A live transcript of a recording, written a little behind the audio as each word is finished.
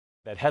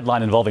That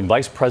headline involving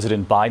Vice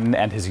President Biden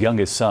and his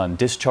youngest son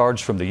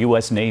discharged from the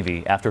U.S.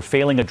 Navy after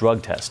failing a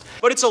drug test.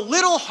 But it's a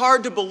little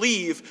hard to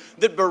believe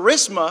that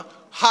Burisma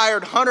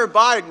hired Hunter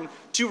Biden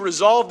to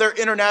resolve their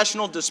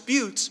international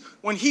disputes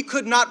when he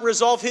could not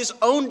resolve his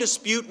own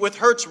dispute with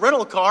Hertz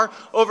rental car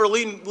over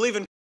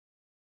leaving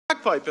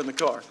crack pipe in the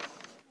car.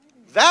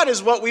 That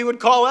is what we would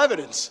call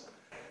evidence.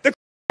 The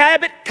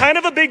habit, kind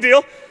of a big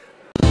deal.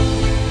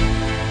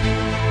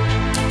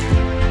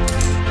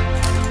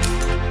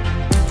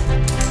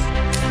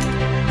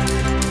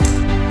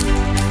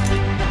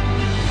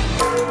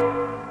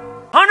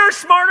 Hunter's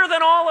smarter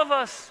than all of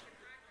us.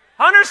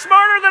 Hunter's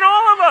smarter than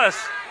all of us.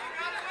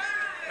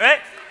 Right?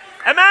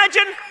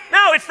 Imagine,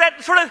 no, it's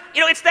that sort of,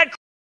 it's that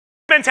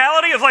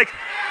mentality of like,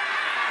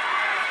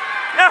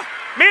 no,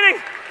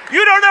 meaning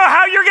you don't know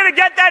how you're going to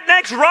get that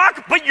next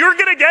rock, but you're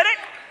going to get it.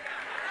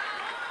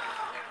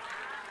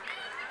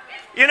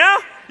 You're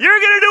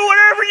going to do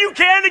whatever you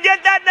can to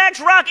get that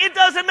next rock. It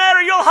doesn't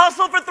matter. You'll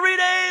hustle for 3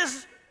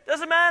 days.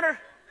 Doesn't matter.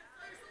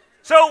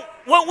 So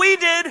what we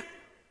did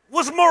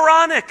was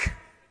moronic.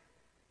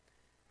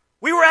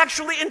 We were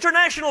actually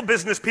international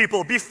business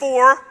people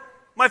before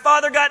my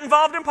father got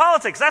involved in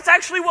politics. That's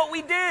actually what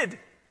we did.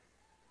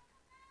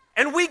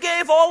 And we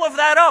gave all of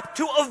that up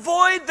to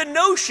avoid the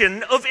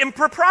notion of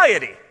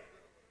impropriety.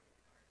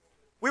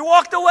 We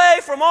walked away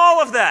from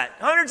all of that,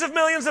 hundreds of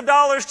millions of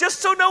dollars, just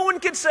so no one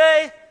could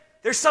say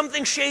there's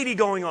something shady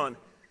going on.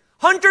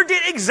 Hunter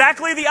did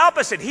exactly the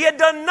opposite. He had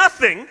done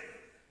nothing,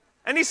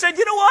 and he said,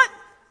 you know what?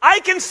 I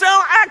can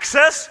sell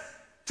access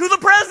to the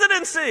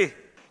presidency.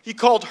 He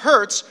called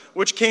Hertz,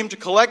 which came to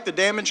collect the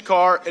damaged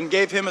car, and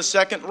gave him a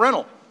second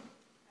rental.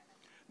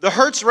 The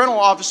Hertz rental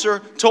officer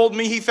told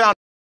me he found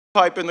a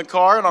pipe in the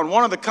car and on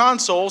one of the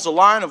consoles a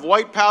line of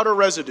white powder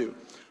residue.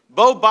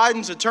 Beau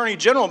Biden's Attorney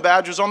General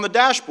badge was on the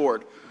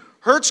dashboard.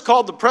 Hertz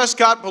called the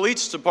Prescott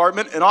Police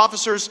Department and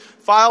officers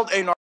filed a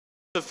narcotics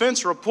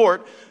offense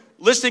report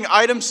listing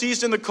items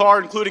seized in the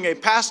car, including a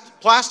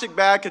plastic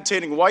bag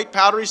containing white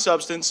powdery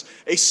substance,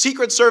 a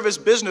Secret Service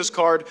business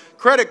card,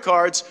 credit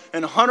cards,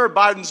 and Hunter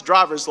Biden's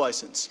driver's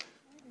license.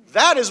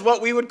 That is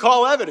what we would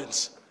call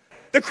evidence.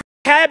 The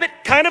habit,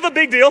 kind of a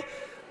big deal.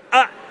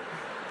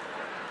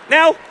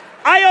 Now,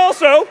 I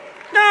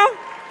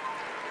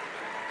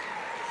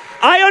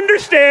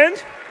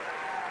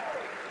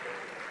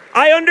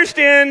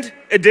understand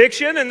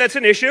addiction, and that's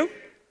an issue,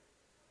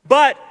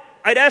 but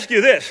I'd ask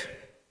you this.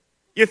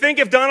 You think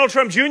if Donald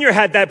Trump Jr.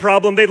 had that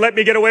problem, they'd let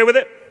me get away with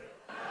it?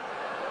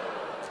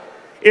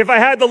 If I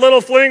had the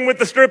little fling with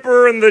the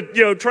stripper and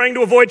the, trying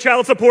to avoid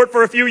child support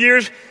for a few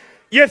years,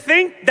 you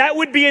think that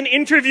would be an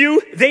interview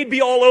they'd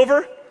be all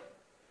over?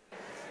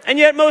 And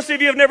yet most of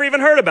you have never even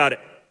heard about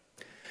it.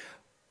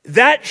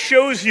 That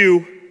shows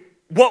you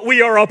what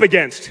we are up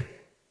against.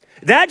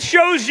 That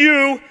shows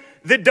you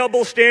the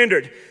double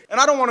standard. And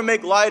I don't want to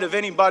make light of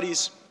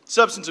anybody's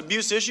substance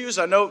abuse issues.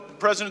 I know the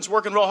president's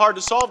working real hard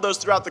to solve those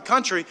throughout the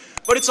country,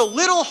 but it's a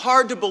little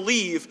hard to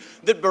believe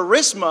that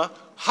Burisma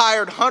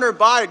hired Hunter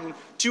Biden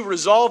to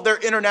resolve their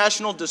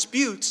international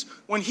disputes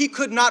when he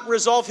could not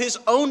resolve his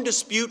own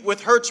dispute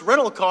with Hertz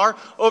rental car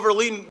over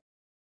leaving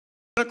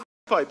a crack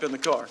pipe in the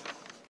car.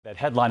 That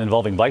headline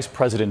involving Vice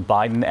President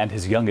Biden and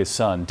his youngest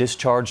son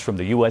discharged from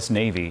the U.S.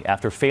 Navy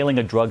after failing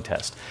a drug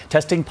test,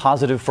 testing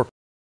positive for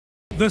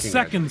the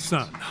second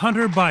son,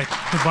 Hunter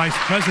Biden, the vice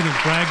president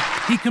bragged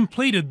he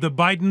completed the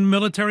Biden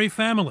military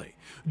family,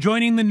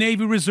 joining the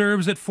Navy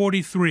Reserves at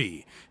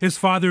 43, his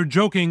father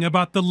joking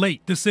about the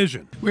late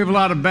decision. We have a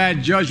lot of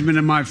bad judgment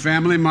in my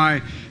family.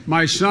 My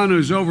son,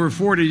 who's over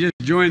 40, just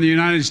joined the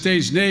United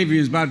States Navy,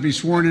 is about to be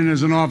sworn in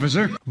as an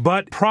officer.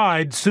 But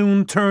pride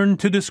soon turned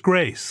to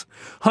disgrace.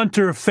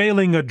 Hunter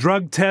failing a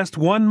drug test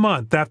 1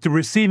 month after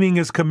receiving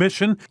his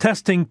commission,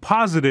 testing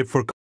positive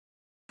for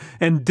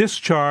and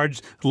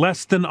discharged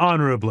less than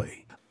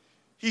honorably.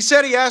 He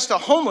said he asked a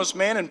homeless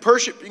man in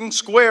Pershing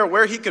Square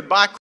where he could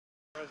buy crack.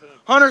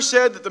 Hunter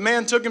said that the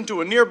man took him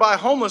to a nearby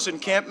homeless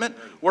encampment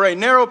where a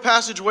narrow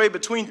passageway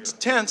between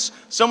tents,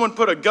 someone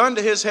put a gun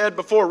to his head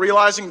before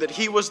realizing that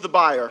he was the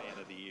buyer.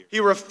 He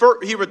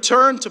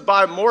returned to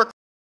buy more crack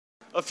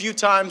a few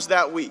times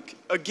that week.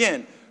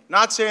 Again,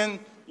 not saying,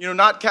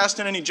 not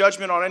casting any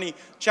judgment on any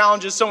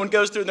challenges someone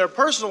goes through in their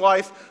personal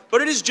life, but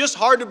it is just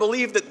hard to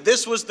believe that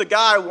this was the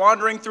guy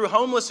wandering through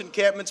homeless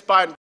encampments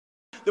buying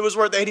that was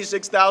worth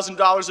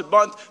 $86,000 a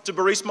month to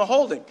Burisma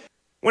Holding.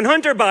 When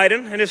Hunter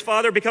Biden and his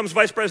father becomes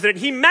vice president,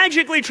 he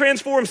magically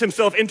transforms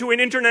himself into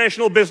an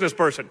international business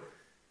person,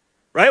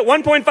 right?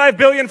 $1.5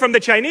 billion from the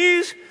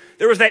Chinese.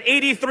 There was that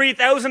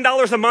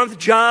 $83,000 a month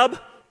job,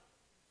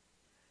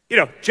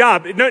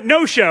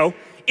 no show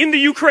in the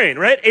Ukraine,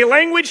 right? A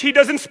language he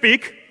doesn't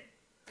speak.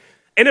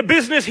 In a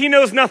business he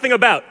knows nothing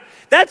about.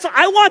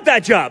 I want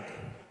that job.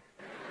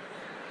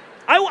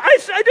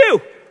 I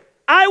do.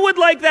 I would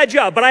like that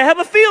job, but I have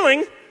a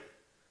feeling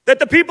that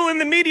the people in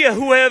the media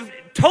who have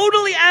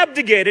totally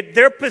abdicated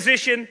their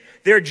position,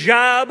 their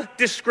job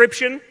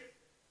description,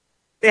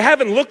 they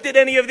haven't looked at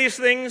any of these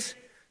things.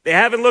 They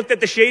haven't looked at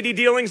the shady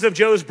dealings of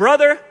Joe's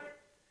brother.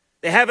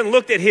 They haven't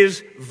looked at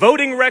his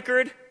voting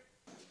record.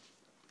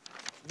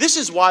 This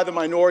is why the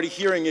minority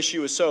hearing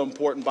issue is so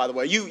important, by the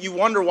way. You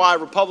wonder why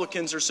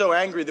Republicans are so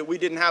angry that we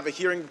didn't have a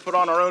hearing to put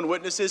on our own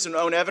witnesses and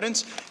own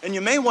evidence. And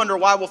you may wonder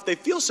why, well, if they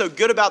feel so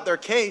good about their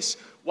case,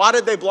 why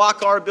did they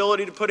block our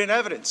ability to put in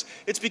evidence?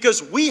 It's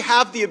because we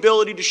have the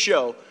ability to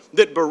show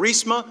that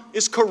Burisma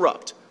is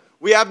corrupt.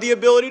 We have the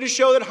ability to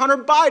show that Hunter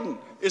Biden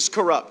is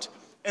corrupt.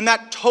 And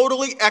that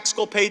totally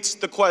exculpates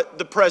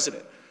the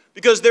president.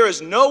 Because there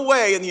is no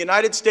way in the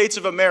United States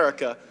of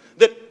America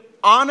that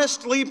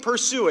honestly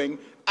pursuing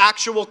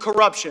actual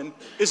corruption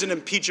is an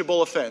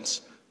impeachable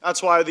offense.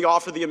 That's why I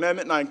offer the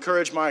amendment, and I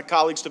encourage my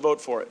colleagues to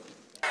vote for it.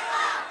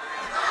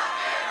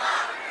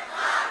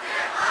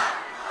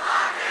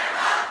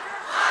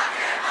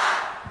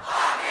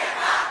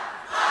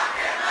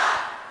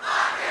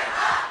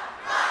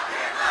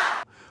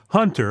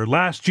 Hunter,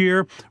 last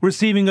year,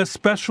 receiving a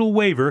special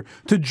waiver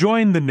to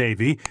join the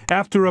Navy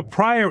after a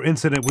prior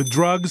incident with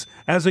drugs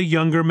as a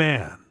younger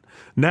man.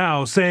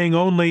 Now saying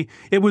only,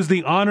 "It was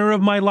the honor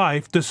of my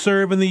life to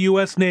serve in the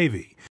U.S.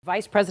 Navy."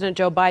 Vice President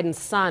Joe Biden's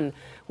son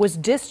was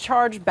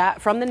discharged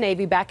from the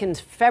Navy back in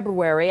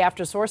February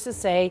after sources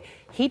say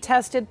he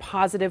tested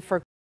positive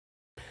for.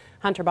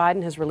 Hunter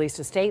Biden has released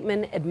a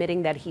statement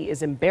admitting that he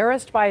is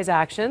embarrassed by his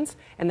actions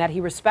and that he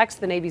respects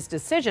the Navy's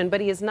decision,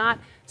 but he is not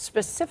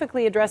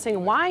specifically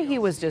addressing why he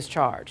was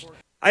discharged.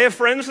 I have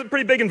friends,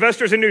 pretty big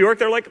investors in New York.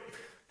 They're like,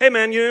 hey,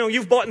 man, you know,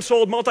 you've bought and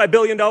sold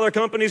multi-billion-dollar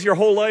companies your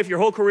whole life, your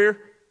whole career.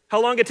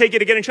 How long did it take you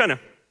to get in China?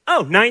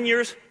 Oh, 9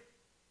 years,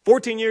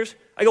 14 years.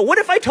 I go, what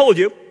if I told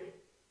you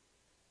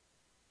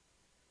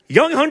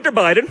young Hunter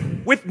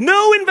Biden, with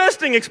no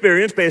investing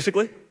experience,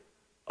 basically,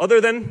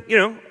 other than, you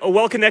know, a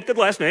well-connected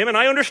last name, and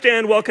I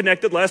understand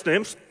well-connected last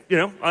names, you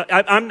know,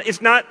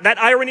 it's not,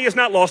 that irony is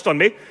not lost on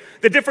me.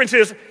 The difference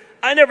is,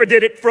 I never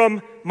did it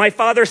from my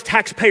father's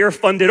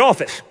taxpayer-funded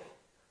office.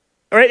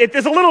 All right,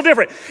 it's a little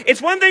different.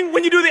 It's one thing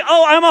when you do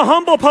oh, I'm a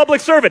humble public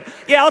servant.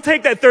 Yeah, I'll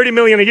take that $30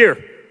 million a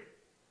year.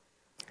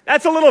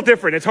 That's a little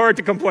different. It's hard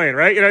to complain,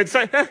 right? You know, it's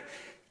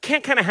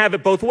can't kind of have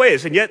it both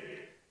ways, and yet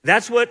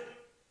that's what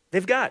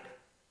they've got.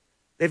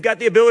 They've got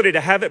the ability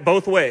to have it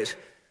both ways.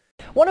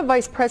 One of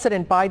Vice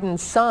President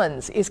Biden's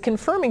sons is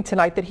confirming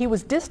tonight that he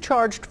was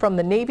discharged from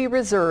the Navy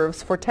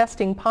Reserves for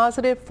testing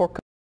positive for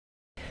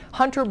COVID.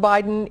 Hunter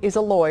Biden is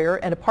a lawyer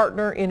and a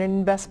partner in an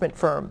investment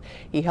firm.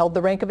 He held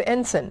the rank of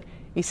ensign.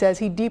 He says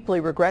he deeply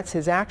regrets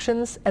his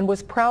actions and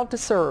was proud to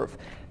serve.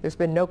 There's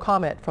been no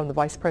comment from the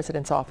Vice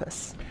President's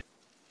office.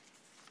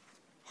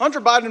 Hunter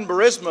Biden and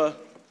Burisma,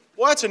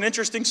 well, that's an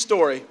interesting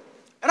story.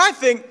 And I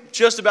think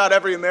just about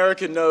every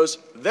American knows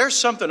there's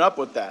something up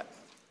with that.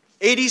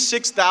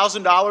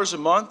 $86,000 a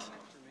month,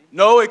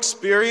 no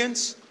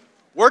experience,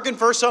 working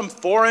for some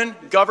foreign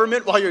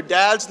government while your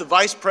dad's the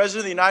Vice President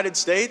of the United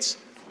States.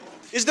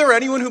 Is there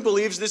anyone who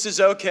believes this is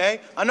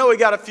okay? I know we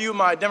got a few of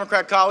my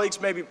Democrat colleagues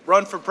maybe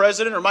run for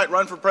president or might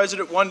run for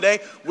president one day.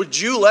 Would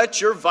you let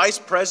your vice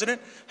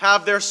president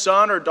have their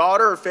son or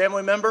daughter or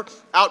family member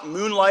out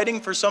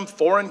moonlighting for some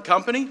foreign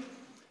company?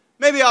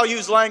 Maybe I'll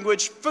use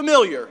language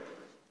familiar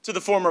to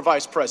the former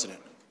vice president.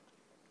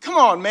 Come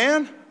on,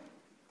 man.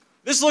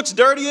 This looks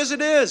dirty as it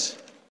is.